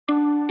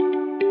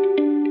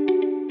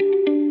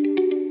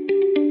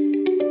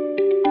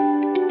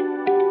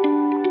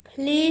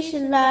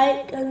Please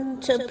like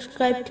and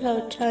subscribe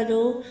to our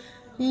channel.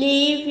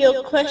 Leave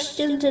your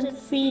questions and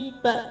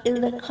feedback in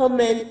the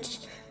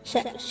comments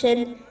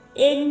section.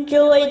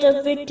 Enjoy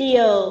the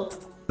video.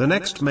 The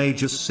next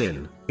major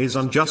sin is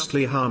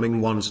unjustly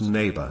harming one's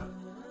neighbor.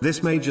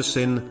 This major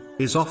sin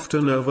is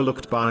often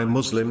overlooked by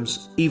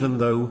Muslims, even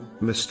though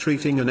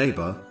mistreating a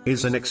neighbor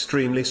is an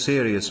extremely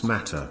serious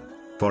matter.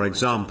 For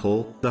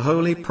example, the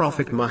Holy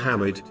Prophet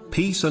Muhammad,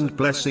 peace and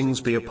blessings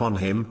be upon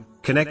him,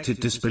 connected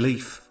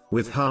disbelief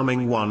with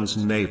harming one's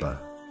neighbor.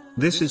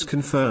 This is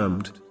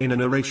confirmed in a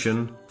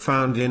narration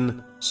found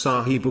in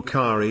Sahih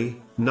Bukhari,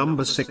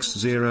 number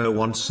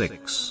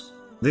 6016.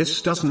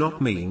 This does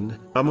not mean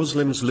a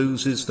Muslim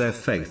loses their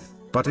faith,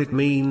 but it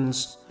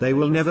means they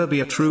will never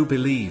be a true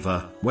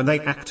believer when they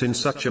act in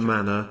such a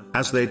manner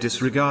as they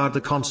disregard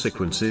the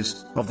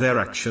consequences of their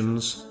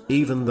actions,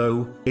 even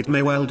though it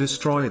may well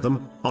destroy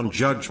them on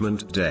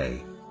Judgment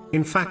Day.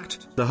 In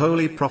fact, the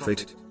Holy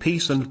Prophet,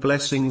 peace and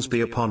blessings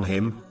be upon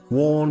him,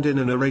 warned in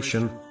a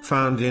narration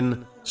found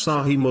in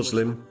Sahih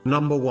Muslim,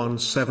 number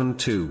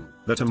 172,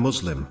 that a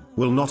Muslim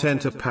will not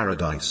enter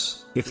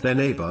paradise if their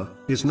neighbor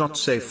is not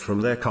safe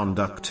from their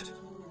conduct.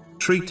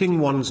 Treating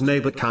one's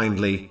neighbor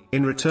kindly,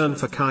 in return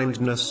for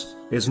kindness,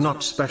 is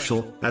not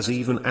special, as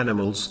even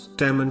animals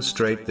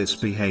demonstrate this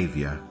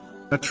behavior.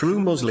 A true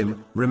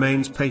Muslim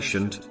remains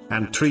patient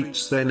and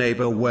treats their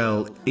neighbor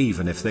well,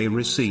 even if they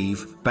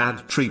receive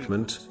bad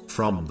treatment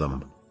from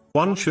them.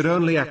 One should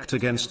only act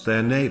against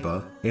their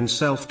neighbor in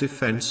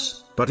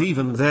self-defense, but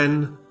even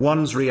then,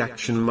 one's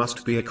reaction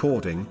must be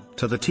according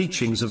to the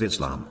teachings of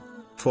Islam.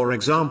 For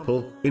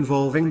example,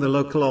 involving the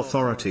local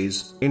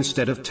authorities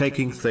instead of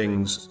taking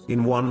things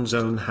in one's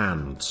own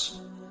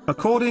hands.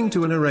 According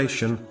to a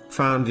narration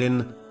found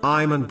in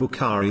Imam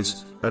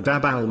Bukhari's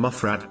Adab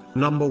al-Mufrad,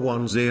 number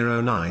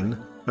 109,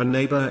 a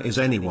neighbor is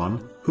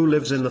anyone who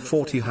lives in the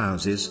 40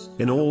 houses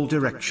in all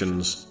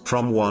directions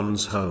from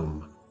one's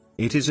home.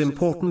 It is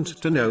important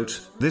to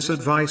note, this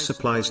advice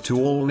applies to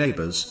all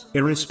neighbors,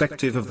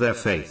 irrespective of their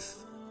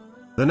faith.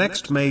 The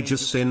next major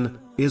sin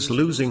is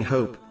losing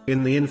hope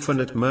in the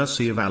infinite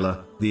mercy of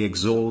Allah, the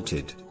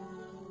Exalted.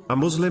 A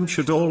Muslim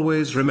should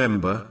always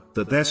remember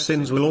that their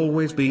sins will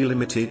always be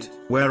limited,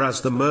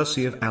 whereas the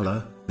mercy of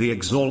Allah, the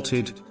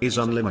Exalted, is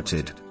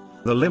unlimited.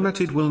 The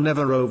limited will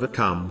never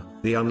overcome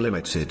the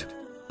unlimited.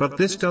 But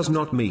this does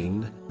not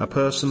mean a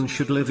person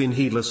should live in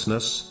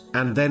heedlessness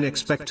and then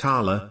expect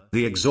Allah,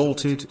 the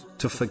Exalted,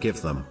 to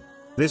forgive them.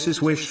 This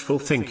is wishful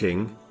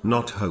thinking,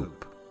 not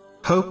hope.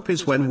 Hope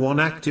is when one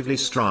actively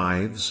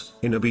strives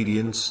in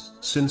obedience,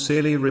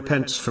 sincerely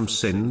repents from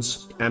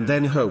sins, and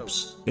then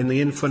hopes in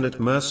the infinite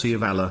mercy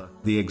of Allah,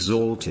 the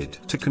Exalted.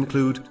 To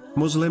conclude,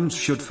 Muslims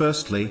should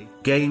firstly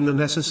gain the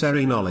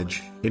necessary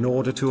knowledge in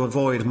order to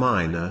avoid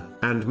minor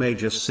and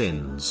major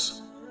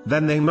sins.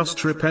 Then they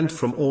must repent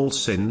from all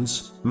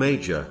sins,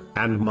 major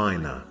and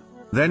minor.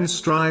 Then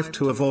strive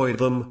to avoid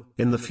them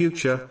in the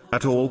future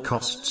at all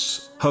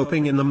costs,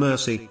 hoping in the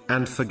mercy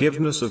and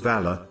forgiveness of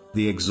Allah,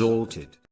 the Exalted.